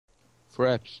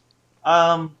Fraps.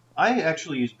 I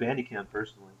actually use Bandicam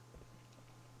personally.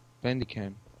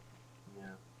 Bandicam. Yeah.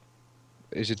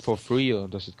 Is it for free or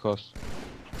does it cost?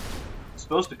 It's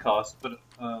supposed to cost, but,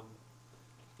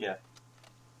 yeah.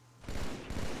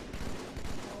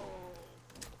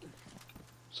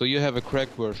 So you have a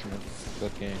cracked version of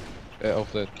that game,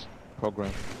 of that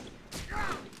program.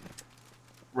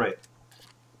 Right.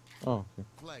 Oh, okay.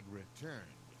 Flag returned.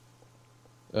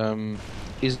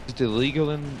 Is it illegal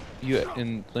in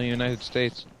the United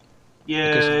States?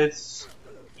 Yeah, Because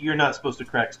you're not supposed to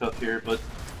crack stuff here, but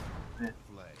Flag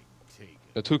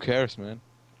taken. who cares, man?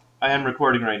 I am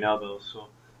recording right now, though, so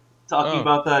talking Oh.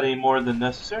 about that any more than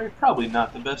necessary, probably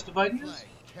not the best of ideas. Flag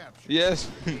captured. Yes.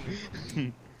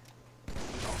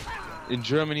 In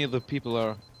Germany, the people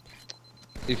are.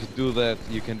 If you do that,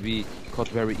 you can be caught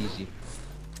very easy.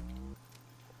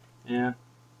 Yeah.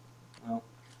 Well,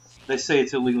 they say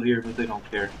it's illegal here, but they don't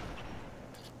care.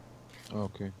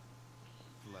 Okay.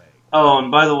 Flag. Oh,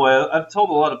 and by the way, I've told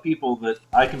a lot of people that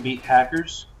I can beat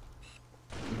hackers.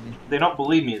 Mhm. They don't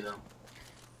believe me, though.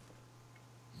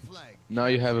 Flag. Now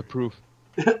you have a proof.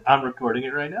 I'm recording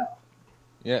it right now.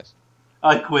 Yes.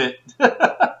 I quit.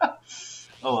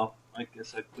 Oh well, I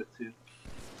guess I quit too.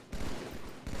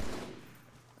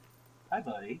 Hi,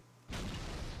 buddy.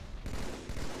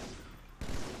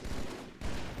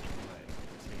 Flag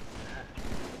taken.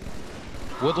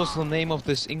 What was the name of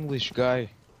this English guy?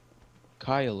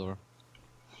 Kyle or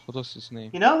what was his name?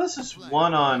 You know, this is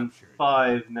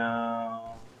 1-on-5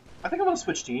 now. I think I'm gonna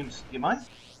switch teams. Do you mind?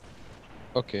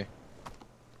 Okay.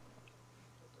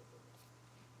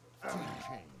 Team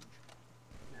change.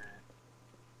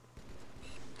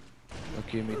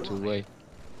 Okay, me too late.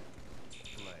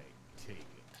 Flag taken.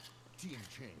 Team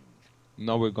change.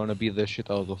 Now we're gonna beat the shit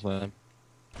out of them.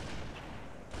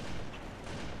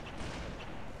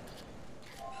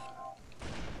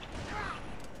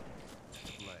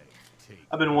 Flag taken.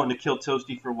 I've been wanting to kill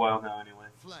Toasty for a while now, anyway.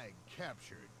 Flag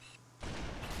captured.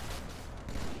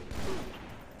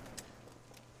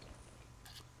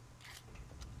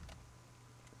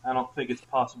 I don't think it's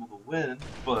possible to win,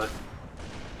 but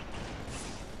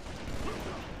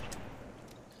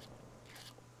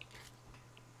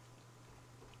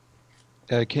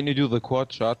Can you do the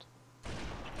quad shot?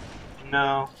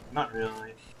 no, not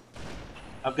really.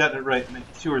 I've gotten it right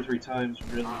 2 or 3 times,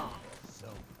 really. So,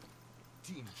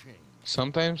 team change.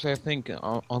 Sometimes I think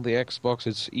on the Xbox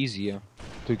it's easier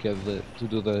to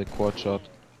do the quad shot.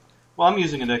 Well, I'm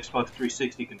using an Xbox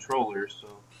 360 controller, so...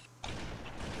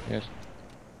 Yes.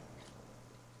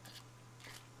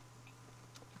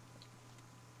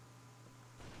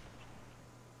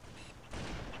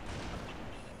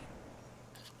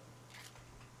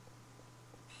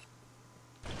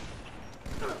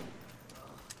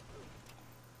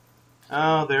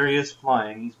 Oh, there he is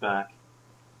flying. He's back.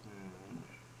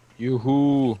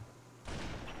 Yoo-hoo!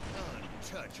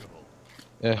 Untouchable.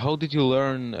 How did you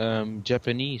learn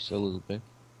Japanese a little bit?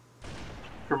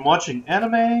 From watching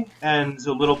anime and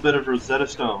a little bit of Rosetta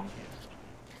Stone.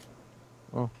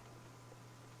 Oh.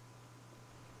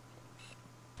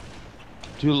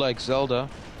 Do you like Zelda?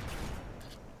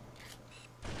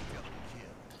 Double kill.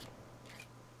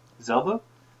 Zelda?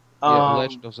 Yeah,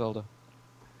 Legend of Zelda.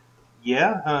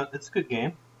 Yeah, it's a good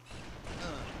game.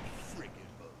 Unfreaking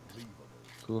believable.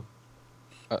 Cool.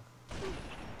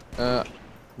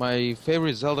 My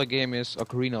favorite Zelda game is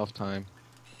Ocarina of Time.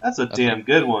 That's a damn think-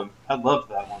 good one. I love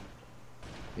that one.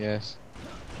 Yes.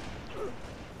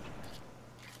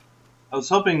 I was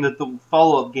hoping that the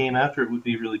follow-up game after it would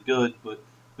be really good, but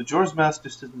Majora's Mask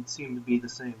just didn't seem to be the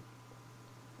same.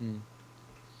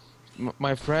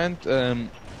 My friend,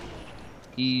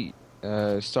 he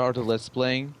started Let's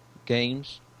Playing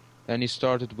games, and he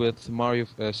started with Mario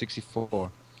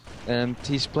 64, and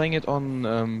he's playing it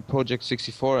on Project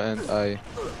 64, and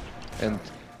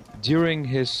during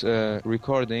his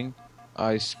recording,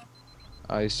 I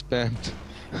spent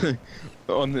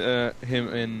on him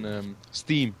in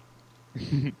Steam.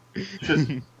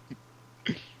 Just,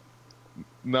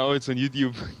 Now it's on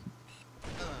YouTube.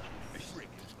 Unfreaking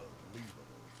believable.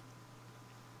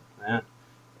 man.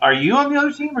 Are you on the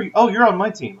other team? Or oh, you're on my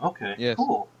team. Okay, Yes.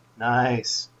 cool.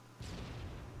 Nice.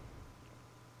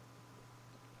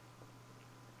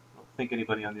 I don't think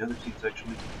anybody on the other team's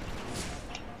actually...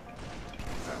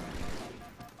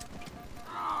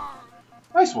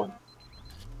 Nice one.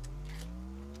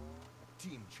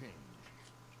 Team change.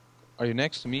 Are you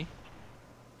next to me?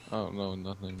 Oh no,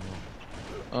 not anymore.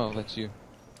 Oh, that's you.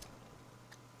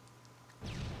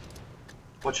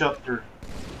 Watch out for...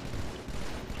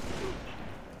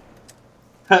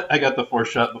 I got the 4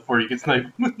 shot before you get sniped.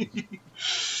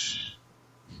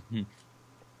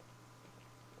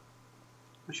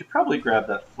 We should probably grab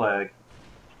that flag.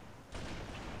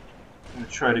 I'm going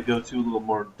to try to go to a little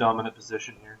more dominant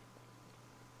position here.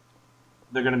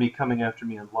 They're going to be coming after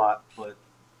me a lot, but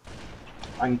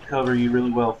I can cover you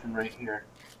really well from right here.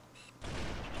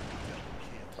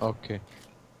 Okay.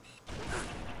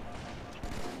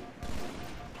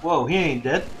 Whoa, he ain't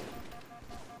dead.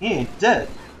 He ain't dead.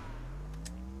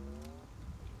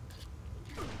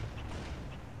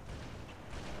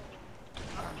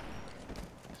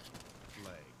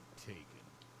 Flag taken.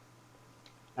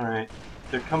 Alright,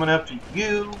 they're coming after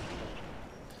you.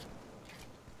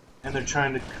 And they're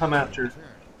trying to come after Turn.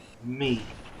 me.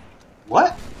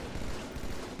 What?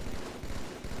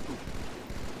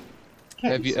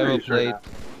 Can't Have be you ever serious right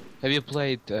played? Have you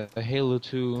played Halo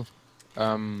 2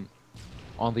 on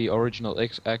the original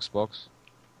Xbox?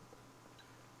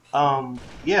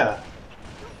 Yeah.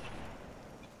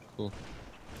 Cool.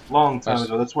 Long time Nice.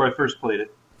 ago. That's where I first played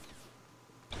it.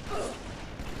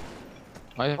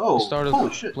 I Oh, started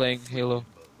holy shit. playing Halo,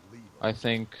 I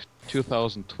think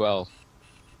 2012.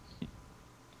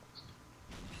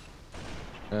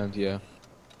 And yeah,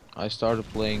 I started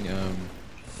playing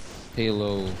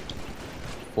Halo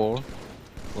 4,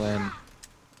 when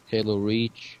Halo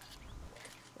Reach,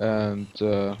 and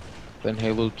then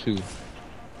Halo 2.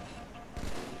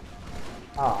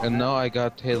 Oh, And man. now I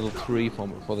got Halo 3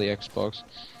 for the Xbox,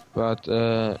 but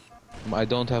I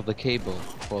don't have the cable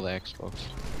for the Xbox.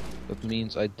 That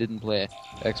means I didn't play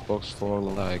Xbox for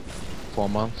like 4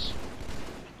 months.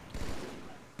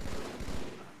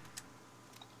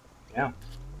 Yeah.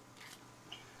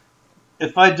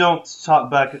 If I don't talk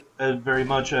back very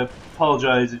much, I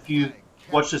apologize. If you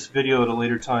watch this video at a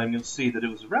later time, you'll see that it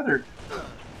was a rather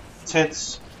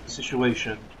tense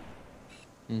situation.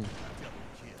 Mm.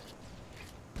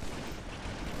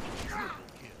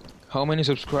 How many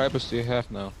subscribers do you have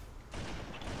now?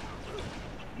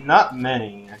 Not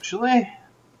many, actually.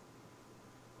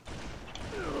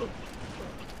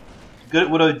 Good at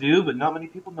what I do, but not many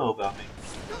people know about me.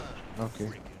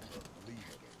 Okay.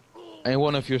 I'm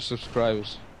one of your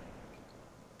subscribers.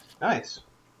 Nice.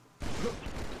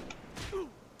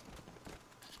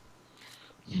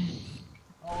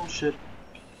 Oh shit.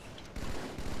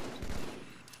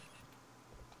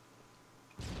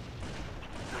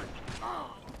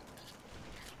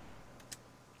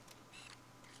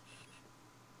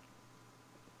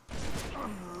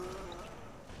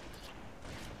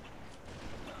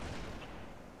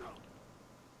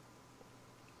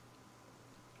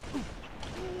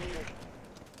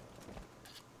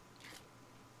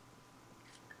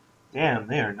 Damn,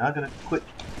 they are not gonna quit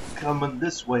coming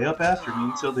this way up after me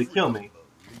until they kill me.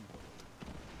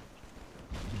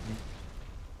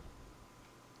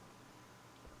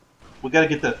 We gotta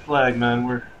get that flag, man.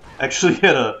 We're actually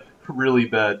at a really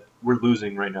bad... We're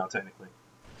losing right now, technically.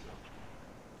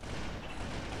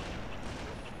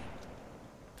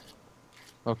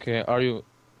 Okay, are you...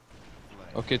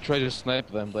 Okay, try to snipe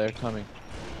them, they're coming.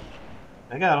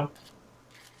 I got him.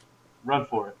 Run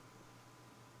for it.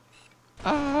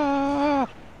 Ah!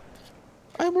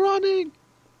 I'm running!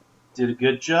 Did a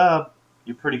good job.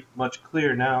 You're pretty much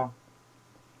clear now.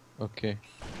 Okay.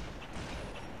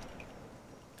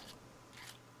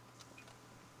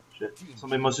 Shit.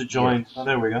 Somebody must have joined. Oh,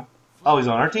 there we go. Oh, he's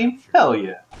on our team? Hell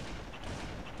yeah.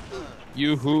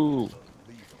 Yoo-hoo!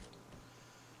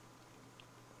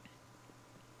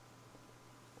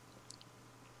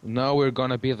 Now we're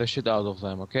gonna beat the shit out of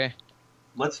them, okay?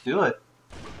 Let's do it.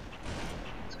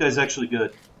 This guy's actually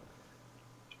good.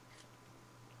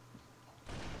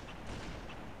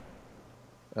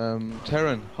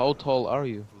 Terran, how tall are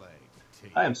you?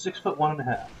 I am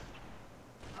 6'1.5".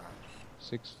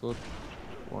 6 foot,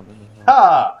 1.5.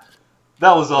 Ha!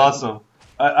 That was awesome.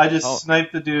 I just Oh.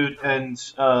 sniped the dude, and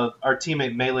our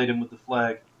teammate meleeed him with the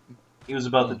flag. He was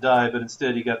about to die, but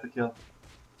instead he got the kill.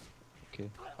 Okay,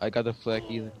 I got a flag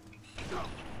either.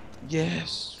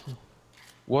 Yes.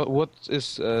 What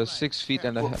is 6 feet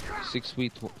and a half? 6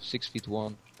 feet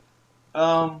 1.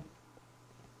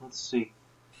 Let's see.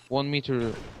 1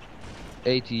 meter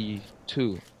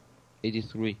 82,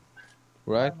 83,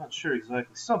 right? I'm not sure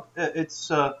exactly. It's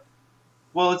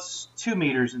well, it's 2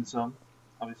 meters in some,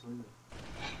 obviously.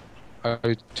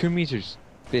 2 meters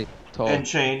big, tall. And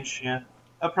change, yeah.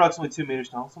 Approximately 2 meters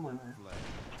tall, something like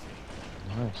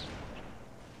that. Nice.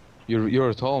 You're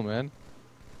a tall man.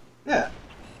 Yeah.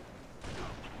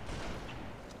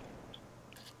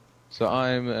 So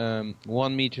I'm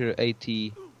 1 meter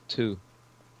 82.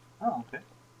 Oh, okay.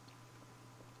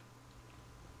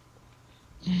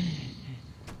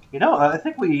 You know, I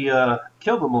think we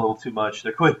killed them a little too much.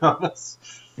 They're quitting on us.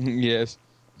 Yes.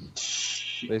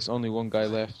 Shit. There's only one guy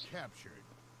left. Captured.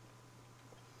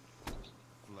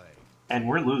 And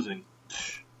we're losing.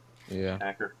 Yeah,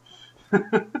 Hacker.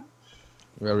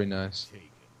 very nice. Taken.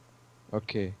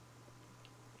 Okay.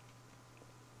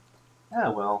 Yeah,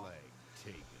 well.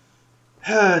 Flag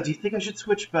taken. Do you think I should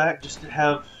switch back just to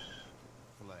have,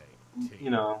 Flag taken.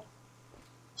 you know,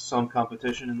 some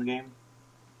competition in the game?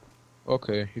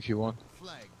 Okay, if you want.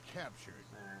 Flag captured.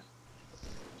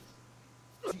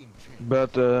 Team change.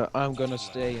 But I'm gonna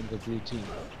stay in the blue team.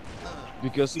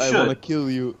 Because You I wanna should. kill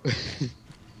you.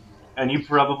 And you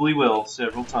probably will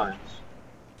several times.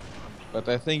 But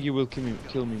I think you will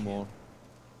kill me more.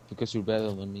 Because you're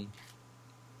better than me.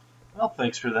 Well,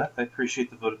 thanks for that. I appreciate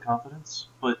the vote of confidence.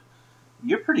 But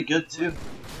you're pretty good, too.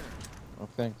 Oh,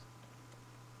 thanks.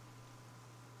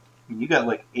 I mean, you got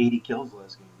like 80 kills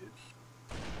last game,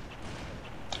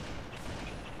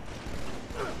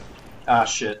 dude. Ah,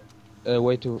 shit.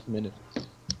 Wait a minute.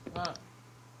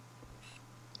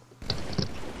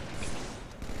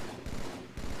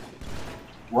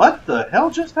 What the hell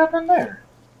just happened there?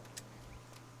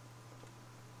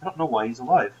 I don't know why he's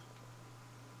alive.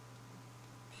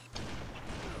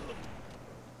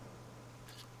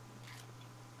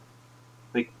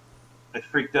 Like, I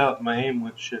freaked out and my aim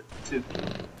went shit, too.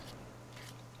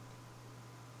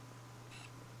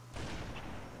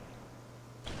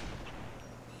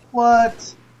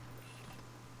 What?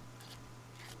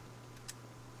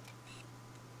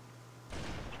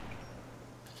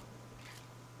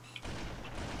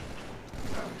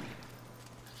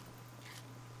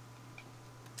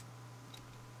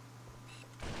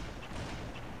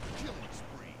 Killing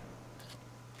spree.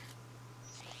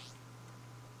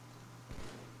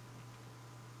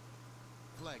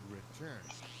 Flag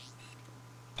returned.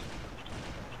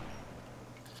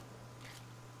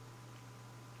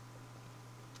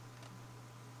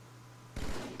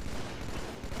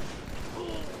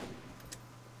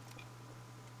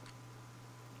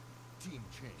 Team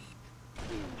change.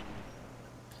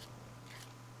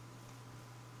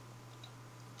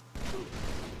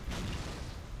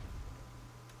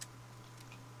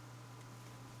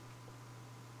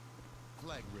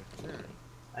 Flag returned.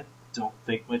 I don't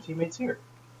think my teammate's here.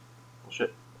 Well,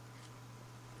 shit.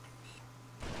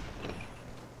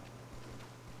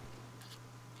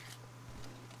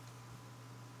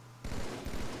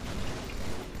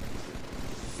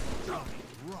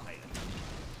 Riot.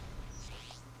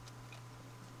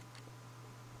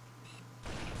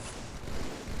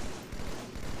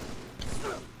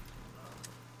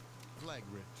 Flag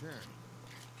returned.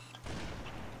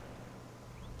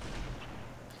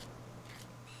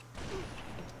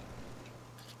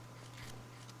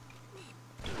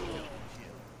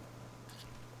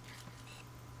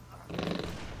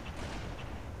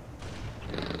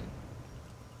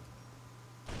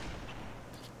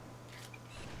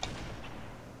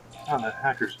 Oh, that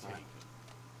hacker's fine.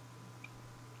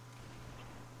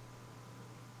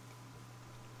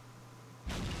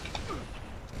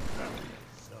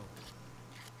 So.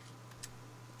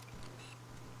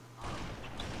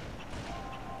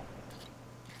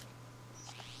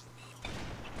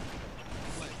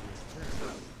 Flag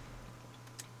returned.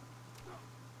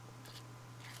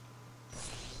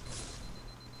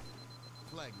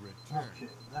 Flag returned. Okay,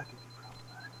 that could be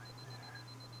problematic right there.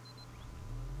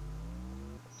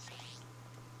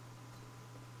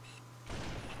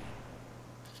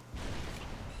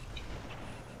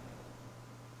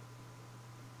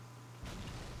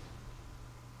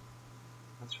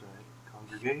 That's right.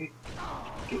 Congregate.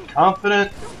 Get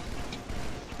confident.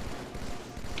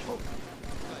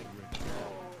 Flag returned.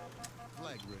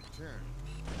 Flag returned.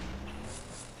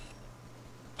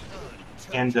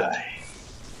 And die.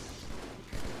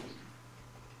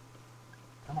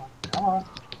 Come on, come on.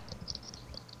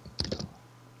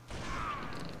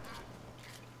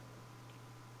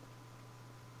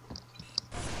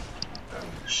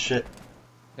 Shit.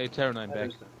 Hey, Terranine back.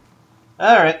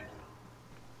 Alright.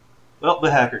 Well,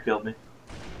 the hacker killed me.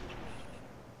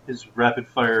 His rapid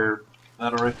fire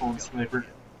battle rifle and sniper.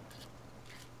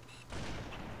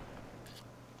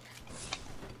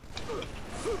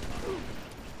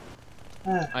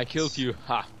 I killed you.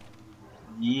 Ha.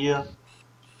 Yeah.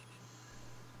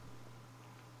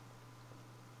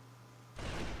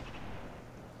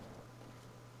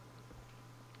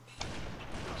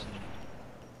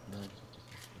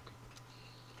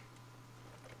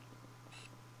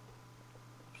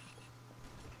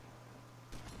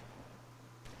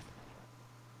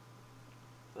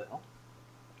 The hell?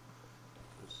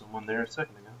 There's someone there a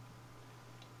second ago.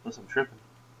 Unless I'm tripping.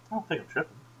 I don't think I'm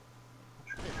tripping. I'm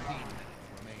tripping. 15 minutes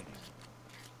remaining.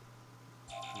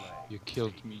 Flag. You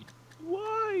killed me.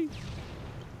 Why?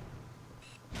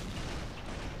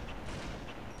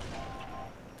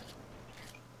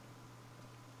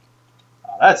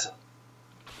 that's...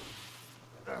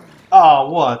 Oh,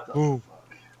 what the Boom.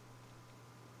 fuck?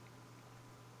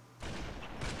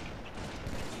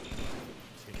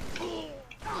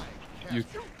 You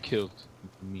killed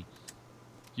me.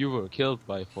 You were killed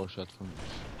by 4-shot from me.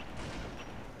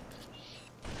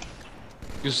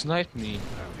 You sniped me.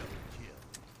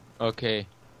 Okay,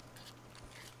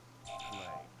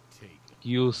 Flag taken.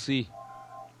 you'll see.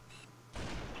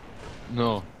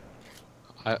 No,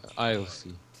 I'll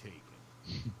see. Taken.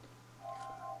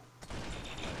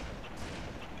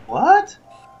 What?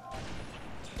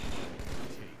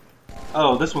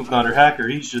 Oh, this one's not her hacker.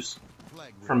 He's just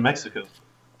Flag from returned. Mexico.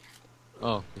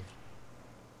 Oh, okay.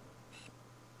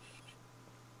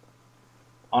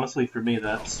 Honestly, for me,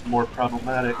 that's more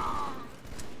problematic.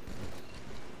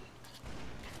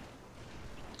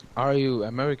 Are you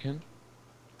American?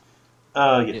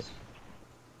 Yes.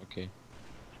 Okay.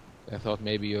 I thought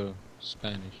maybe you're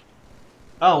Spanish.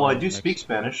 Oh, well, I Oh, do speak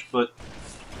Mexico. Spanish, but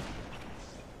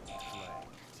Flag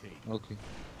taken. Okay.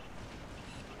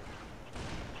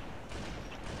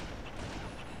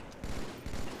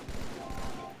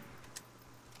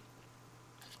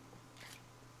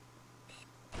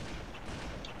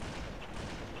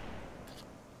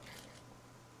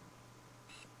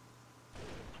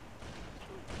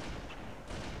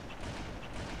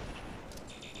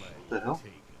 Flag the hell?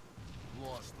 taken.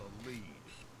 Lost the lead.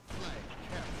 Flag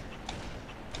captured.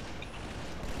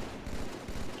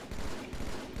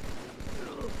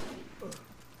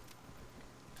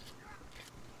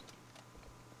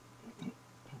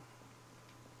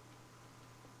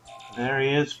 There he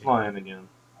is, flying again.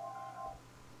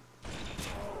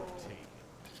 Taken.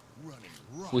 Running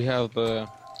rock. We have the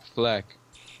flag.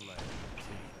 Flag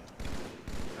taken.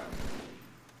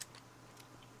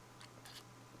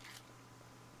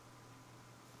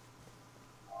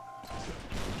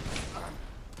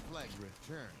 Flag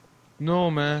returned. No,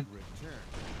 man. Return.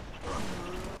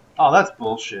 Oh, that's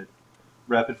bullshit.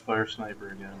 Rapid fire sniper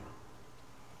again.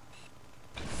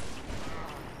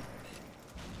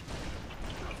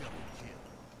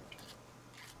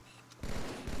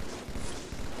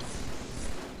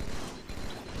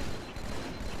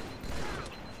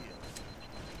 Double kill.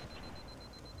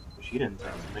 She didn't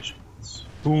take the mission once.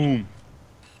 Boom.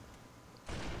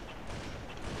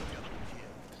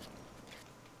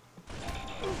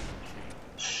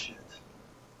 Shit.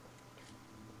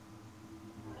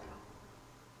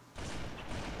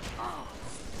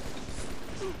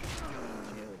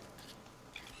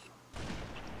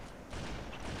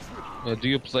 Do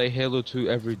you play Halo 2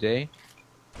 every day?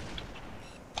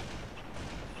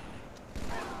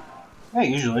 Yeah,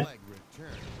 usually. Flag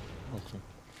returned. Okay.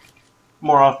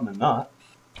 More often than not.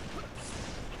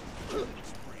 Killing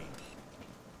spree.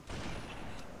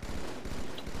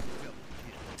 Double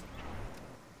kill.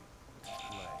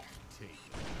 Flag taken.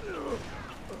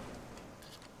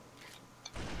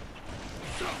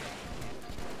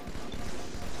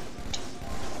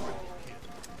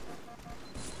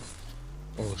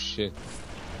 Oh shit.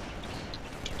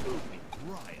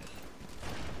 Riot.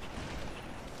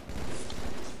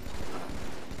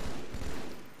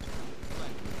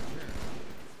 Flag returned.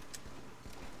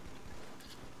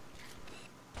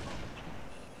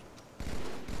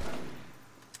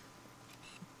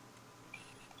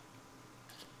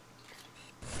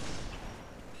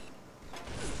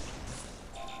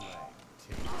 Flag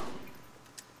taken.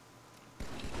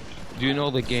 Do you know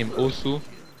the game Osu?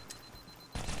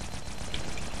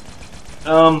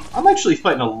 I'm actually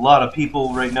fighting a lot of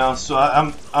people right now, so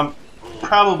I'm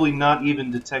probably not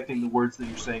even detecting the words that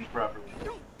you're saying properly.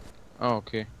 Oh,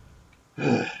 okay.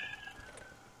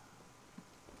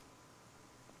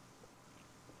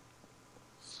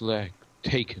 Flag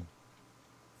taken.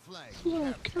 Flag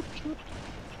Flag captured. captured.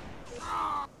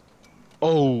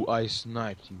 Oh, I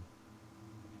sniped you.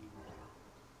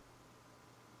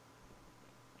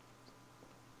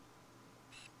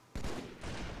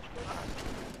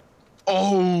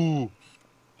 Oh!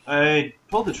 I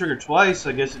pulled the trigger twice,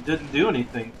 I guess it didn't do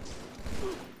anything.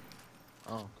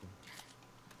 Oh, okay.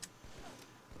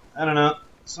 I don't know.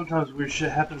 Sometimes weird shit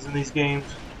happens in these games.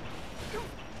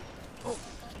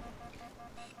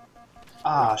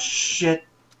 Ah, shit.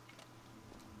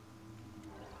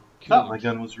 Thought my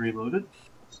gun was reloaded.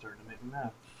 It's starting to make me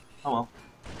mad. Oh well.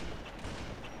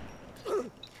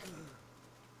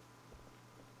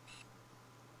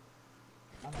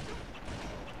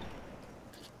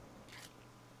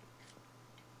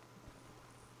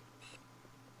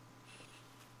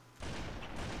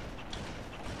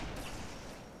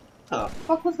 What the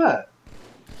fuck was that?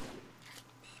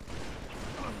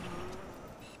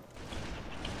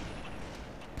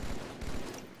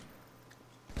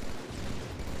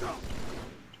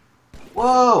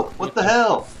 Whoa! What the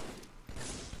hell?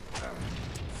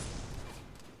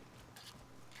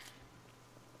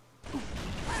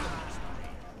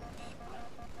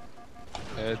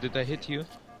 Did I hit you?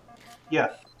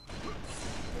 Yeah.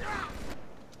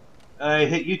 I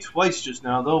hit you twice just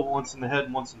now, though, once in the head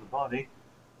and once in the body.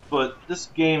 But this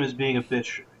game is being a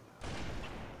bitch right now.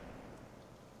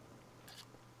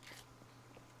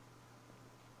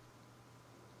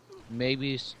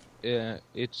 Maybe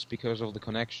it's because of the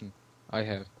connection I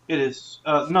have. It is.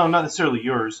 No, not necessarily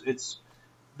yours.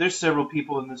 There's several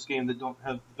people in this game that don't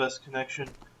have the best connection.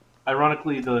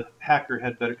 Ironically, the hacker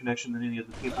had better connection than any of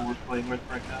the people we're playing with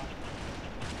right now.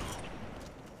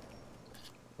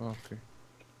 Okay.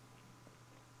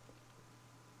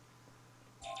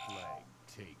 Flag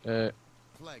taken. Uh,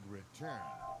 Flag return.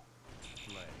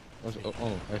 Flag.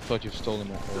 oh, I thought you stole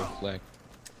my flag.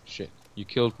 Shit, you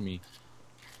killed me.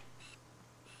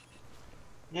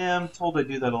 Yeah, I'm told I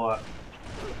do that a lot.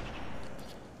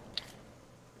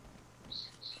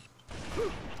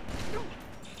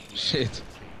 Shit.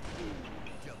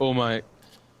 Oh my.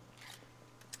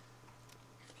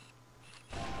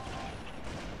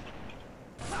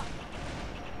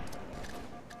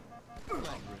 Flag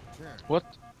return. What?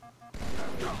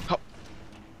 How?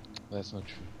 That's not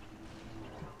true.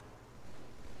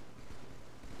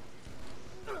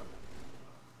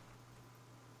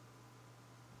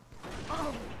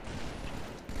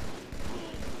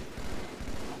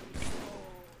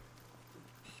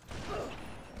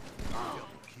 Double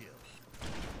kill.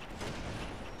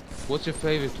 What's your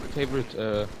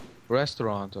favorite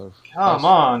restaurant or? Come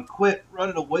on, quit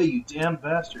running away, you damn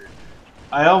bastard.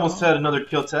 I almost had another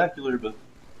kill-tacular, but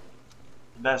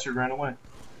the bastard ran away.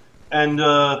 And,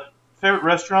 favorite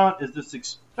restaurant is this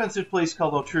expensive place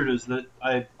called Altruda's that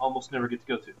I almost never get to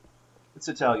go to. It's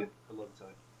Italian. I love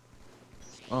Italian.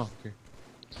 Oh,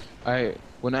 okay.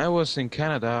 When I was in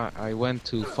Canada, I went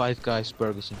to Five Guys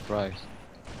Burgers and Fries.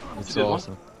 That's It's a good one.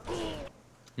 awesome.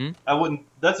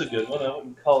 That's a good one. I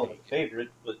wouldn't call it a favorite,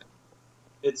 but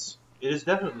it is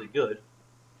definitely good.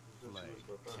 Flag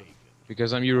taken.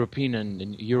 Because I'm European, and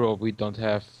in Europe we don't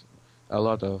have a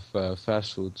lot of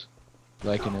fast food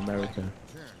like in America.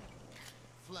 Return.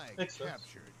 Flag Makes sense.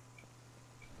 captured.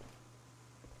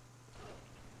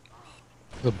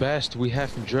 The best we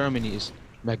have in Germany is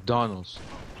McDonald's.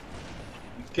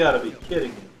 You gotta be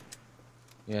kidding me.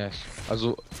 Yes,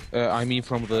 also, I mean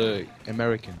from the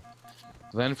American.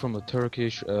 Then from the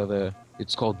Turkish,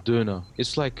 it's called döner.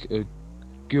 It's like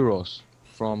gyros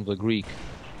from the Greek.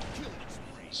 Killing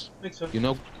spree. Makes sense. You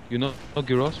know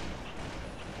gyros?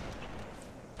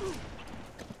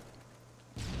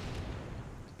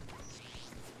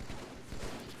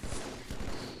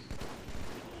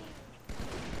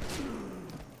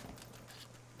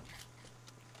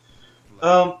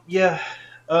 Yeah.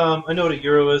 I know what a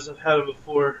Euro is. I've had it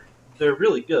before. They're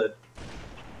really good.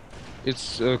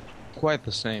 It's quite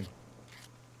the same.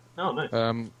 Oh, nice.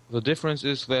 The difference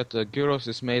is that gyros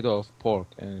is made of pork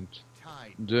and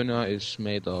Tied. döner is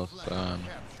made of Flag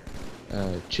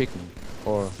captured. chicken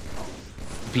or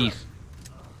beef.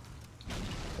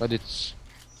 But it's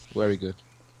very good.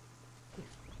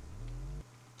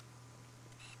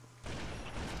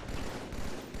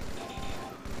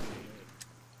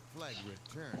 Flag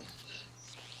return.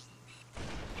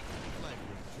 Flag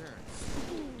return.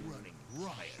 Running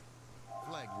riot.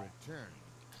 Flag return.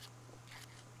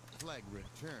 Flag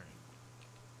return.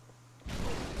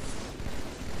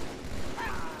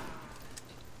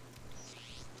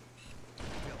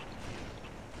 Double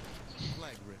kill.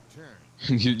 Flag return.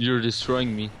 You're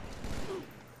destroying me.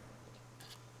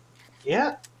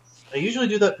 Yeah. I usually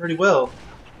do that pretty well.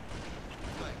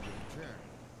 Flag return.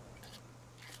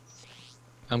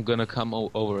 I'm gonna come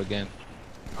over again.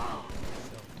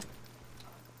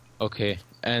 Okay,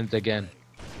 and again.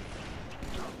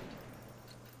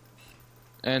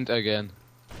 And again.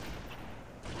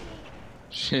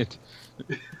 Shit.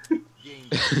 Game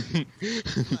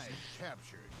flag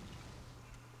captured.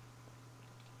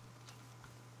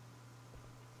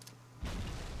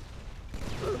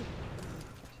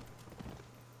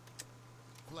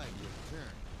 Flag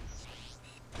return.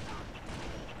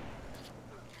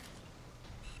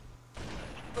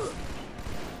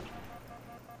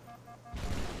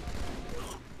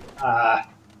 Ah.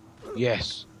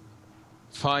 Yes.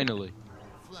 Finally.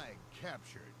 Flag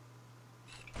captured.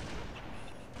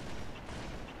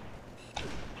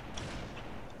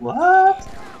 What?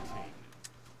 Taken.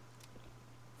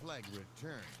 Flag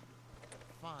returned.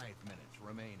 5 minutes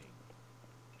remaining.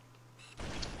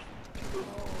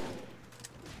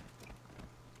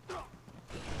 Double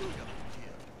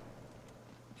kill.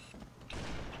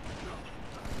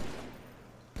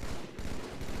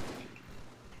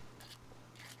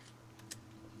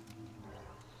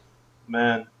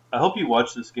 Man, I hope you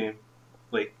watch this game.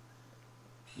 Wait,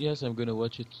 Yes, I'm gonna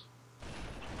watch it.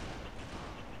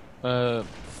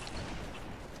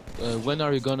 When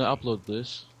are you gonna upload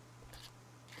this?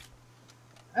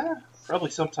 probably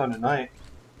sometime tonight.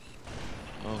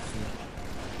 Okay.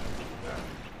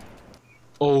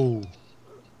 Oh.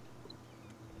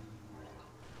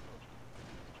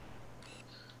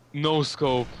 No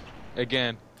scope.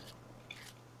 Again.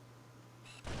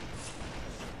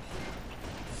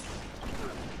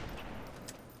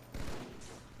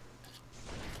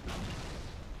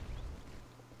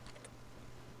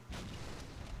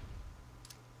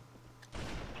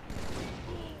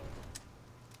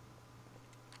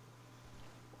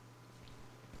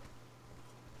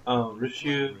 Oh,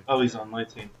 Rishu. Oh, he's on my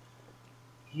team.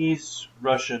 He's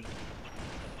Russian.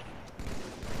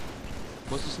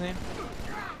 What's his name?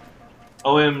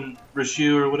 OM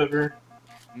Rishu or whatever.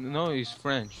 No, he's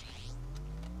French.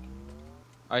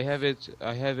 I have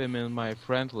him in my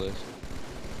friend list.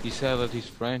 He said that he's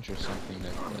French or something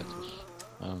like that.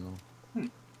 I don't know. I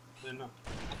don't know.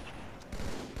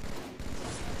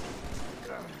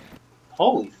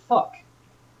 Holy fuck.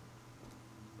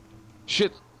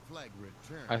 Shit! Flag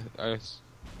return. I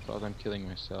thought I'm killing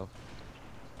myself.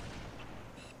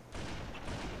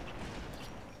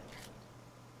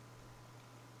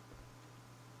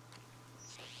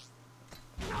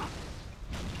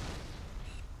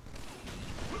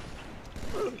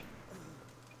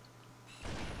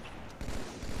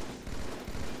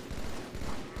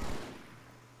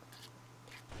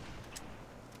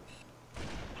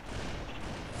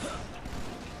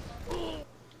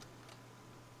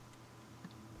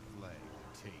 Flag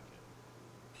taken.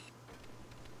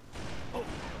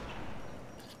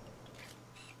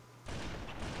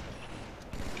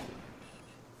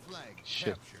 Flag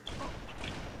Shit. captured.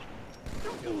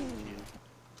 Double kill.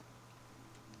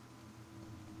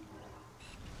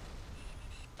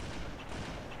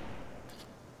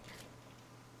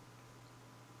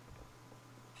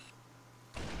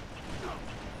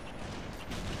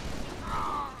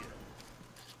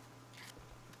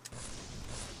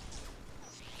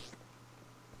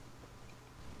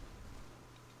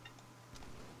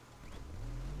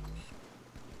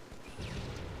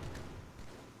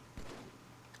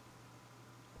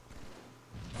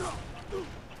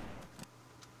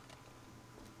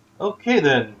 Okay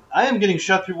then, I am getting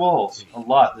shot through walls a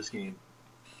lot this game.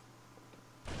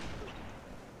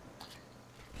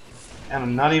 And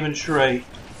I'm not even sure I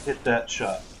hit that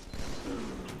shot.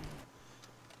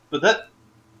 But that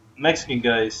Mexican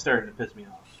guy is starting to piss me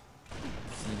off.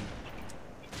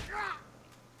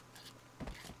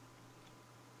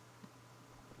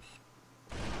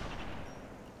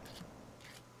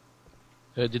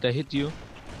 Did I hit you?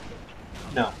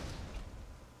 No.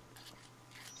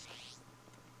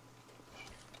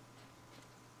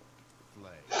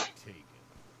 Flag taken.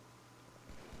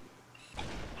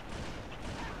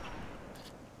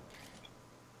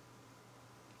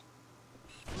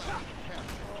 Flag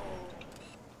captured.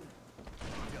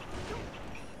 Double kill.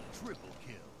 Triple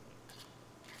kill.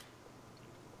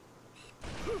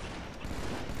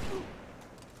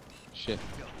 Shit.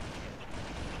 Double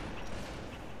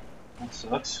That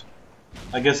sucks.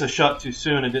 I guess I shot too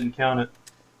soon and didn't count it.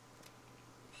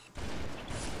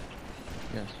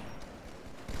 Yes.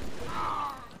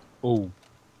 Oh.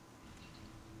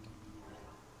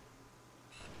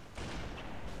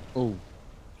 Oh.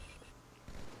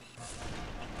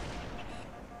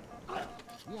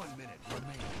 1 minute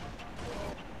remaining.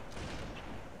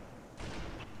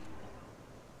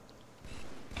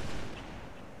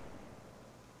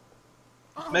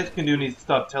 Mexican dude needs to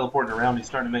stop teleporting around. He's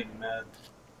starting to make me mad.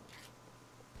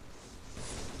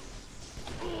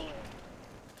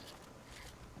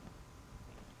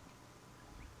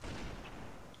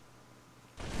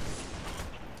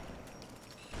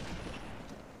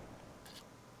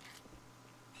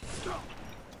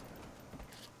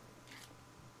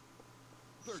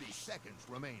 Seconds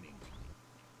remaining.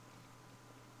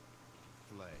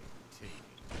 Flag taken.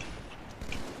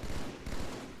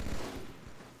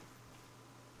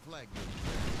 Flag returned.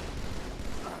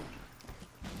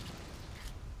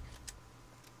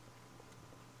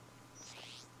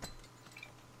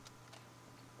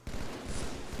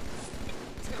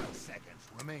 10 seconds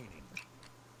remaining.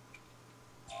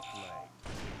 Flag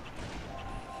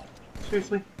taken.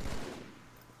 Seriously?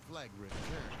 Flag returned.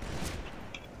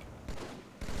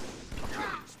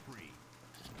 Killing spree.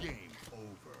 Game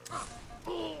over.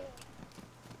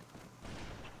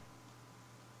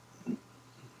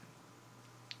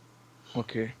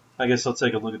 Okay. I guess I'll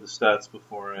take a look at the stats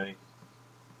before I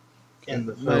end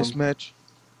the film. Nice match.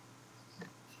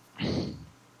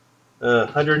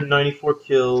 194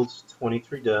 kills,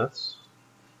 23 deaths.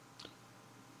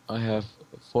 I have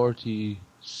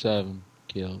 47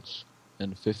 kills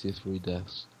and 53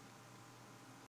 deaths.